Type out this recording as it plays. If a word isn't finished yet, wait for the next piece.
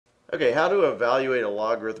Okay, how to evaluate a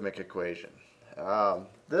logarithmic equation.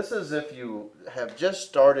 This is if you have just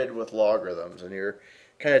started with logarithms and you're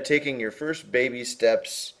kind of taking your first baby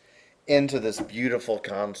steps into this beautiful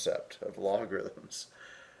concept of logarithms.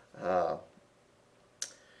 Uh,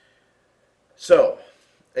 so,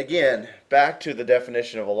 again, back to the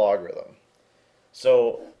definition of a logarithm.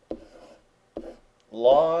 So,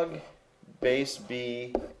 log base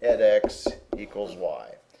b at x equals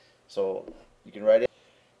y. So, you can write it,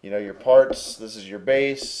 your parts, this is your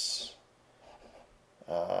base.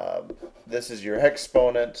 This is your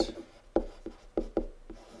exponent,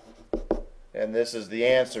 and this is the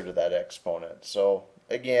answer to that exponent. So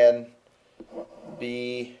again,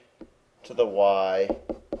 b to the y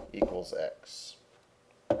equals x.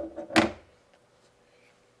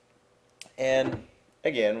 And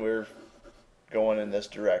again, we're going in this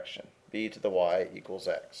direction. B to the y equals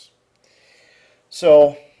x.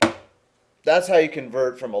 So that's how you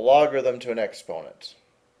convert from a logarithm to an exponent.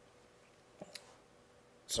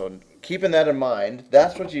 So keeping that in mind,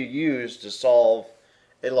 that's what you use to solve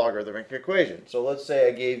a logarithmic equation. So let's say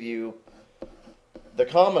I gave you the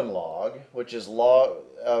common log, which is log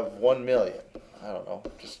of 1 million. I don't know,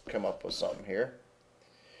 just come up with something here.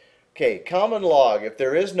 Okay, common log, if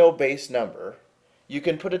there is no base number, you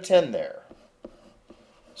can put a 10 there.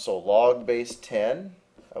 So log base 10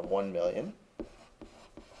 of 1 million.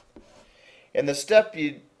 And the step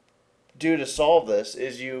you do to solve this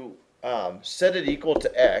is you set it equal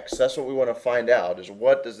to x. That's what we want to find out, is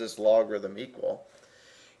what does this logarithm equal.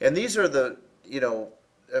 And these are the,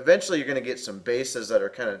 eventually you're going to get some bases that are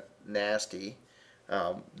kind of nasty.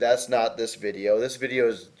 That's not this video. This video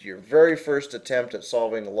is your very first attempt at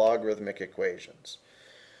solving logarithmic equations.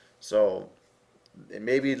 So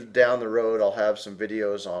maybe down the road I'll have some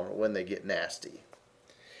videos on when they get nasty.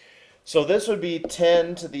 So this would be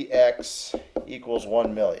 10 to the x equals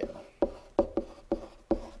 1 million.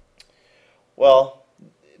 Well,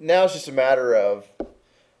 now it's just a matter of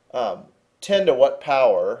 10 to what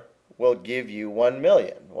power will give you 1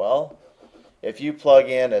 million? Well, if you plug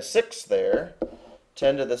in a 6 there,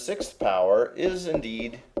 10 to the 6th power is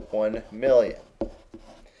indeed 1 million.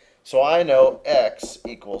 So I know x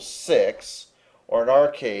equals 6, or in our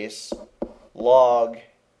case, log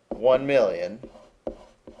 1 million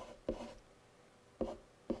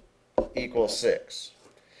equals 6.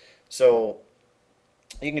 So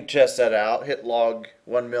you can test that out. Hit log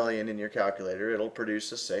 1 million in your calculator. It'll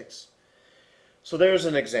produce a 6. So there's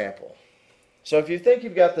an example. So if you think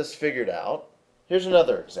you've got this figured out, here's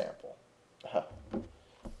another example.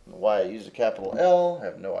 Why I use a capital L, I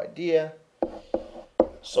have no idea.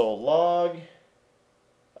 So log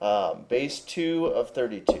base 2 of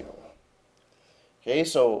 32. Okay,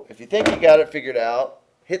 so if you think you got it figured out,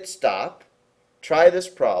 hit stop, try this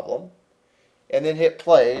problem, and then hit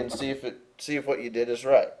play and see if what you did is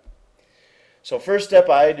right. So first step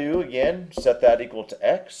I do, again, set that equal to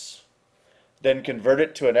x, then convert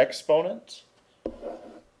it to an exponent.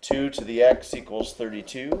 2 to the x equals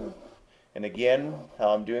 32. And again,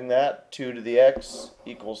 how I'm doing that, 2 to the x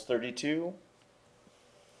equals 32.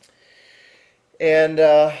 And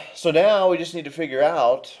so now we just need to figure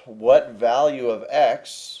out what value of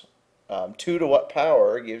x, 2 to what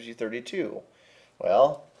power gives you 32.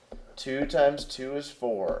 Well, 2 times 2 is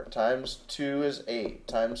 4, times 2 is 8,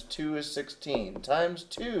 times 2 is 16, times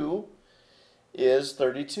 2 is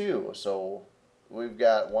 32. So we've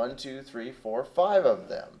got 1, 2, 3, 4, 5 of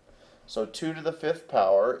them. So 2 to the 5th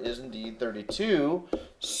power is indeed 32.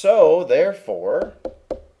 So therefore,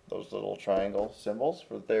 those little triangle symbols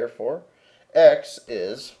for therefore, x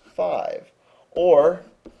is 5. Or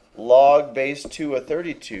log base 2 of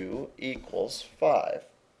 32 equals 5.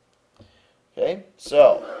 Okay,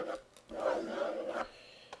 so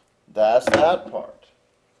that's that part.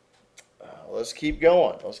 Let's keep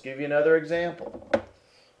going. Let's give you another example.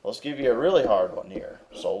 Let's give you a really hard one here.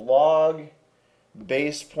 So log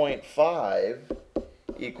base 0.5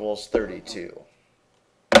 equals 32.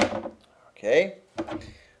 Okay,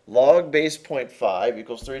 log base 0.5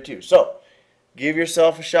 equals 32. So give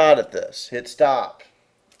yourself a shot at this. Hit stop.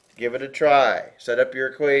 Give it a try. Set up your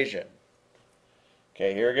equation.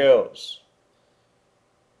 Okay, here goes.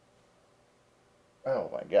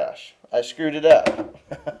 Oh my gosh, I screwed it up.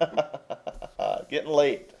 Getting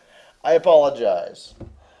late. I apologize.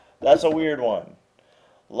 That's a weird one.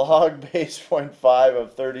 Log base 0.5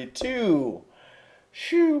 of 32.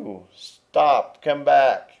 Shoo, stop, come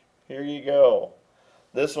back. Here you go.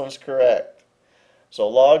 This one's correct. So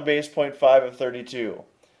log base 0.5 of 32.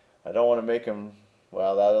 I don't want to make them,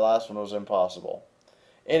 well, that last one was impossible.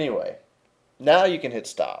 Anyway, now you can hit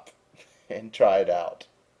stop and try it out.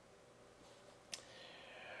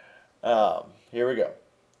 Here we go.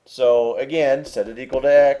 So again, set it equal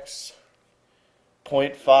to x.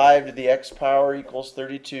 0.5 to the x power equals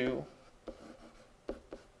 32.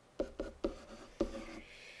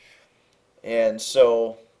 And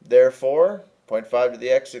so, therefore, 0.5 to the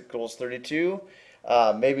x equals 32.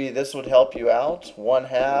 Maybe this would help you out.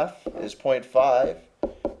 1/2 is 0.5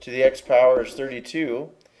 to the x power is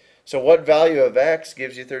 32. So what value of x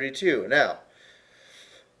gives you 32? Now,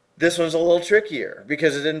 this one's a little trickier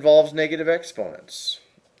because it involves negative exponents.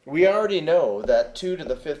 We already know that 2 to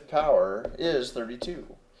the 5th power is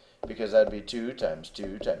 32 because that'd be 2 times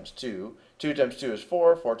 2 times 2. 2 times 2 is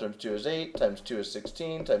 4, 4 times 2 is 8, times 2 is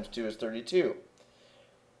 16, times 2 is 32.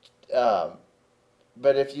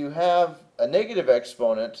 But if you have a negative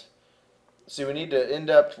exponent, see, we need to end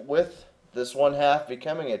up with this 1/2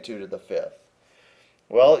 becoming a 2 to the 5th.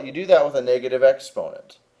 Well, you do that with a negative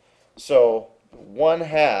exponent. So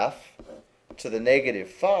 1/2 to the negative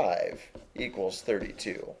 5 equals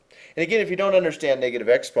 32. And again, if you don't understand negative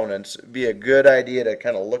exponents, it'd be a good idea to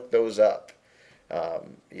kind of look those up.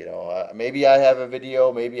 Maybe I have a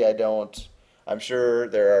video, maybe I don't. I'm sure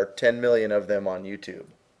there are 10 million of them on YouTube.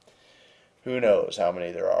 Who knows how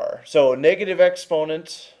many there are. So negative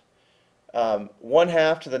exponent,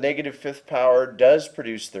 1/2 to the negative 5th power does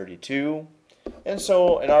produce 32. And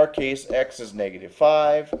so in our case, x is negative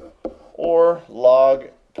 5, or log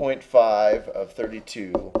 0.5 of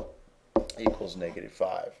 32 equals negative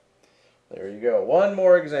 5. There you go. One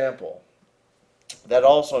more example that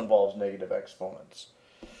also involves negative exponents.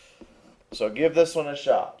 So give this one a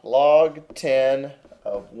shot. Log 10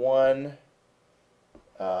 of 1,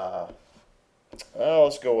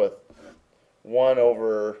 let's go with 1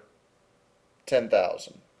 over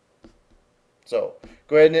 10,000. So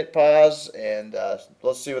go ahead and hit pause, and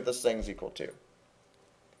let's see what this thing's equal to.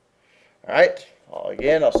 All right,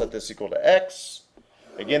 again, I'll set this equal to x.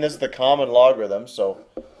 Again, this is the common logarithm, so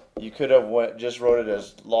you could have just wrote it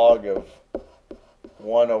as log of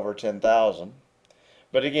 1 over 10,000.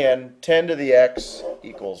 But again, 10 to the x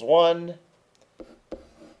equals 1.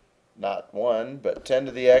 Not 1, but 10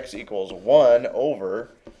 to the x equals 1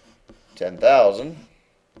 over 10,000.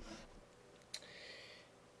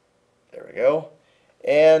 There we go.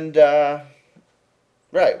 And,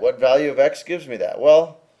 right, what value of x gives me that?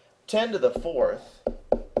 Well, 10 to the 4th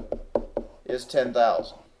is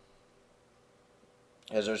 10,000.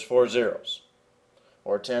 Because there's 4 zeros.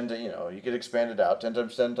 Or 10 to, you could expand it out. 10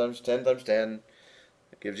 times 10 times 10 times 10.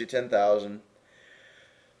 It gives you 10,000.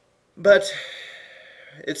 But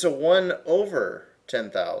it's a 1 over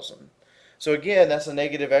 10,000. So again, that's a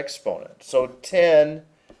negative exponent. So 10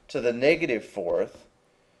 to the negative 4th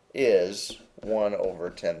is 1 over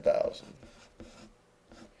 10,000.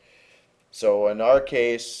 So in our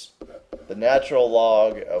case, the natural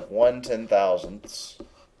log of 1/10,000ths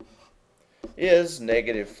is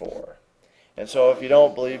negative 4. And so if you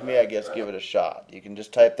don't believe me, I guess give it a shot. You can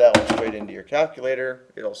just type that one straight into your calculator.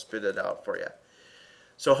 It'll spit it out for you.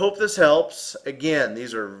 So hope this helps. Again,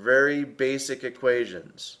 these are very basic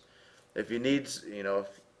equations. If you need,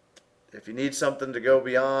 if you need something to go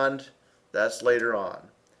beyond, that's later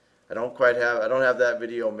on. I don't have that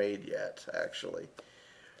video made yet, actually.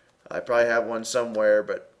 I probably have one somewhere,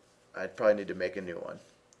 but I probably need to make a new one.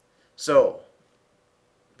 So,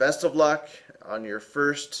 best of luck on your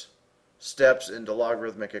first steps into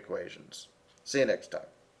logarithmic equations. See you next time.